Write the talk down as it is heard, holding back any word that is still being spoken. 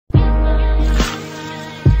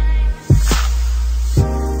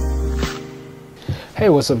Hey,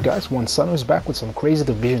 what's up guys, ONESUNO is back with some crazy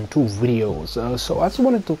Division 2 videos. So I just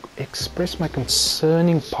wanted to express my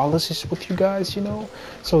concerning policies with you guys,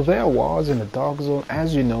 So there I was in the dark zone,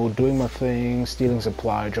 as you know, doing my thing, stealing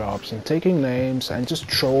supply drops and taking names and just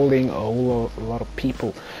trolling a lot of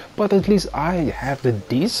people. But at least I have the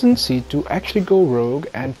decency to actually go rogue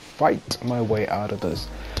and fight my way out of this.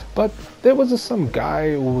 But there was some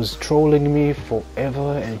guy who was trolling me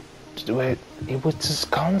forever, and he was just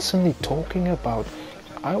constantly talking about,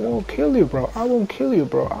 I won't kill you, bro. I won't kill you,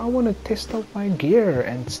 bro. I want to test out my gear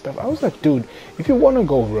and stuff. I was like, dude, if you want to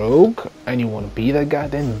go rogue and you want to be that guy,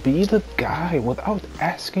 then be the guy without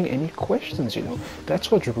asking any questions,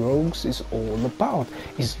 That's what rogues is all about.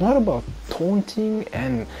 It's not about taunting,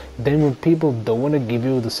 and then when people don't want to give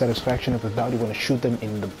you the satisfaction of the doubt, you want to shoot them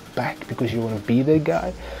in the back because you want to be that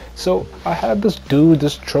guy. So I had this dude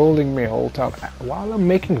just trolling me all the time while I'm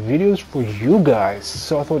making videos for you guys.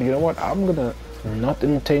 So I thought, you know what, I'm gonna not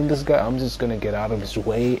entertain this guy. I'm just gonna get out of his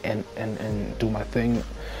way and do my thing.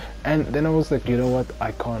 And then I was like, you know what,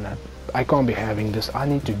 I can't be having this. I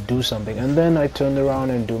need to do something. And then I turned around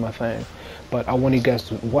and do my thing. But I want you guys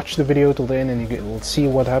to watch the video till then, and you will see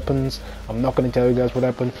what happens. I'm not gonna tell you guys what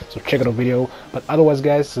happened, so check out the video. But otherwise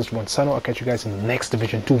guys, this is ONESUNO. I'll catch you guys in the next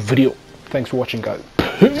Division 2 video. Thanks for watching guys.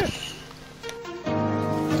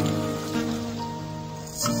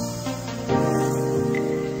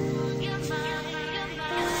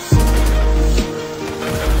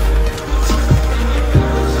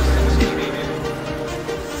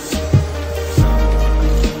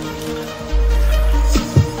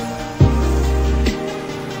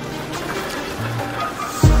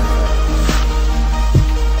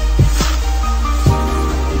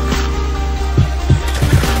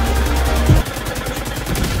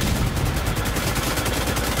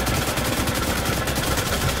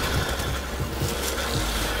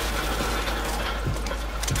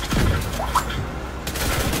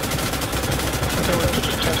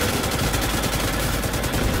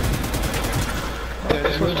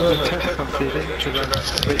 Test completed.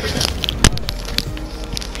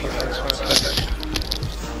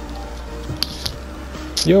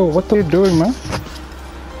 Yo, what are you doing, man?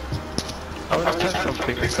 I want to test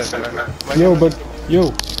something.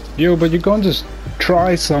 Yo, but you can't just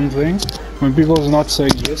try something when people's not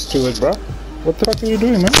saying yes to it, bro. What the fuck are you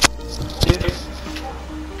doing, man?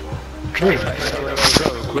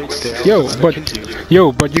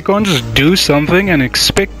 But you can't just do something and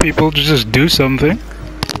expect people to just do something.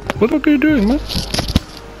 What the fuck are you doing, man? Get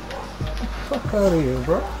the fuck out of here,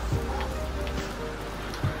 bro.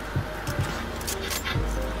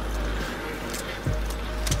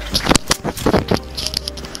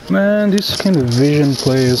 Man, these kind of vision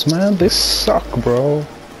players, man, they suck, bro.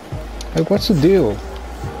 Like, what's the deal?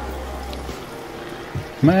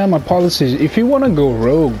 Man, my policy is, if you want to go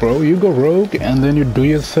rogue, bro, you go rogue and then you do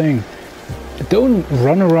your thing. Don't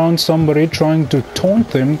run around somebody trying to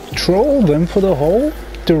taunt them, troll them for the whole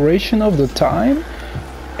duration of the time,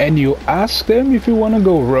 and you ask them if you want to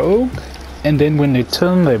go rogue, and then when they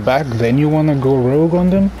turn their back, then you want to go rogue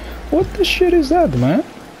on them. What the shit is that, man?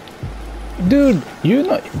 Dude,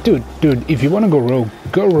 dude, if you want to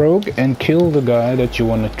go rogue and kill the guy that you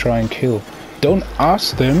want to try and kill. Don't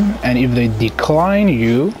ask them, and if they decline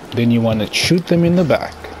you, then you want to shoot them in the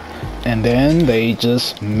back, and then they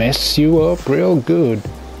just mess you up real good,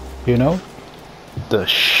 The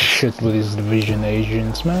shit with these Division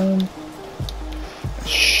agents, man.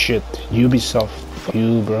 Shit, Ubisoft, fuck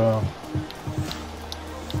you, bro.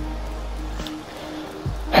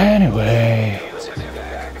 Anyway.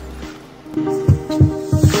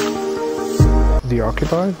 The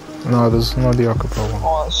Occupied? No, this is not the Occupied one.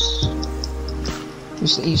 Oh,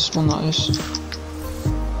 it's the east one, that is.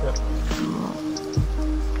 Yep.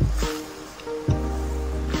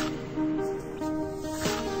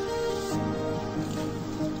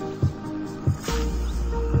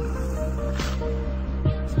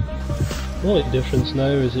 The only difference now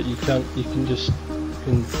is that you can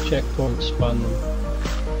checkpoint span them.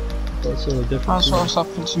 That's the only difference. That's what's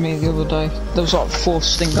happened to me the other day. There was like 4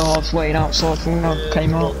 stink guards waiting outside for when I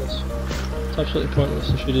came out. It's absolutely pointless.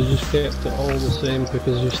 You should have just kept it all the same,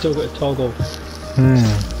 because you've still got to toggle.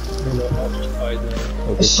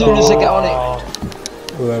 As soon as I get on it.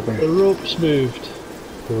 What happened? The ropes moved.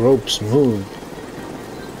 The ropes moved.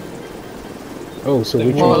 Oh, so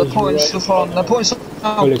which Well, one? they're putting stuff on. They're putting stuff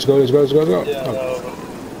on. Oh, let's go. Yeah,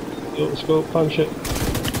 let's go, punch it.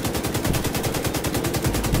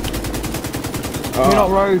 You're not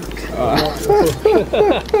rogue.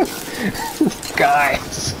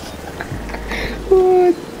 Guys.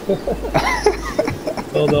 What?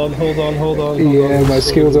 Hold on, hold on, hold on. Yeah, my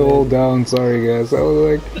skills are all down. Sorry, guys. I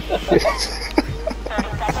was like,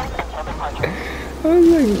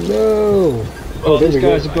 no. Oh, there these we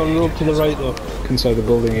guys go. have gone up to the right though. Inside the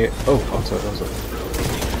building here. Oh, outside.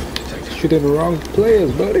 Shooting the wrong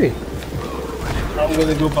players, buddy. I'm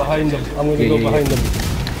gonna go behind them. I'm gonna go behind them.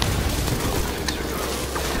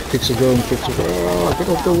 Fix the drone, fix the drone. Oh, get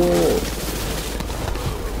off the wall.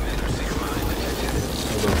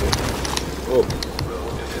 Oh.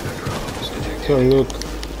 So look.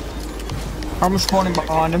 I'm spawning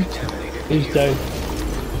behind him. He's down.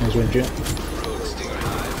 There's one jet.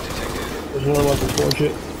 There's another one before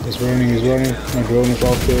jet. He's running. My drone is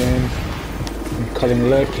after him. I'm cutting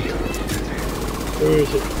left. Where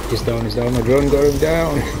is it? He's down. My drone got him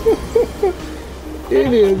down.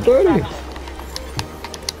 Idiot, buddy.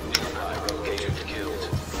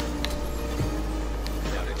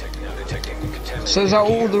 So is that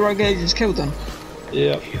all the rogue agents killed then?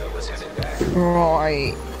 Yeah.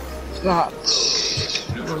 Right. That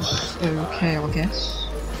was okay, I guess.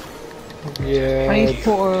 Yeah. I need to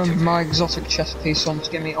put my exotic chest piece on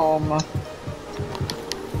to give me armor.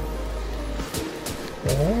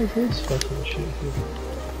 Oh, good fucking shit here.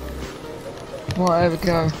 Right, there we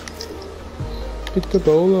go. Picked up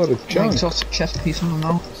a whole lot of My junk. exotic chest piece on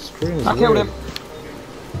now. Screen is I killed weird. him.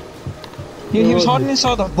 He was hiding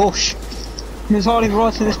inside the bush. He was hiding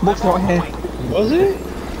right in this bush right here. Was he?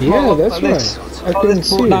 Yeah, Right, that's like right. this. I Like couldn't this,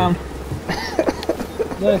 see brought him. down.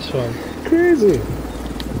 Nice one. Crazy.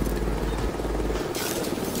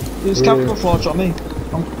 He was Really? camouflage on me.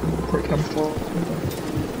 I'm pretty camouflage.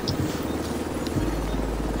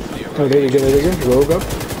 Oh, there you go. Rogue up.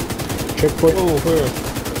 Checkpoint. Oh, where?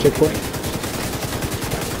 Checkpoint.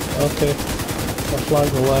 Okay. I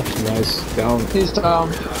flagged the left. Nice. Down. He's down.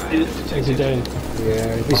 Is he down?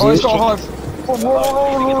 Yeah. Oh, he's got a hive.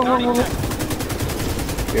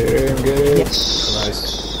 Get him. Yes.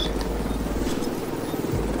 Nice.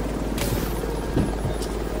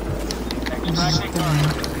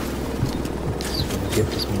 Get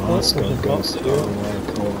this mask Oh, on, guys. oh,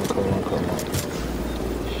 Come on.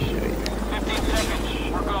 Shit.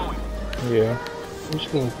 Yeah. I'm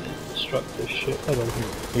just gonna destruct this shit. I don't think.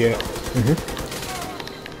 Yeah.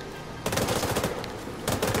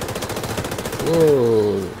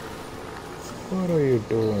 Whoa. What are you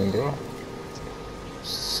doing, bro?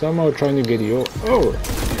 Somehow trying to get you. Oh!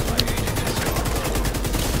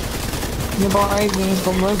 Yeah, but Adrian's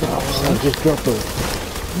gone rogue now. I just dropped it.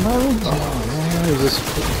 No, Oh man,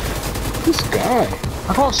 this guy.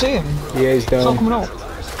 I can't see him. Yeah, he's It's not down. coming up.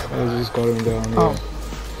 I just got him down. Yeah. Oh.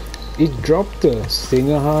 He dropped the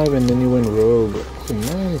stinger hive and then he went rogue. Oh,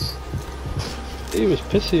 nice. He was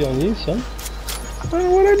pissy on you, son. I don't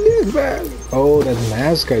know what I did, man. Oh, that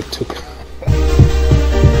mask I took.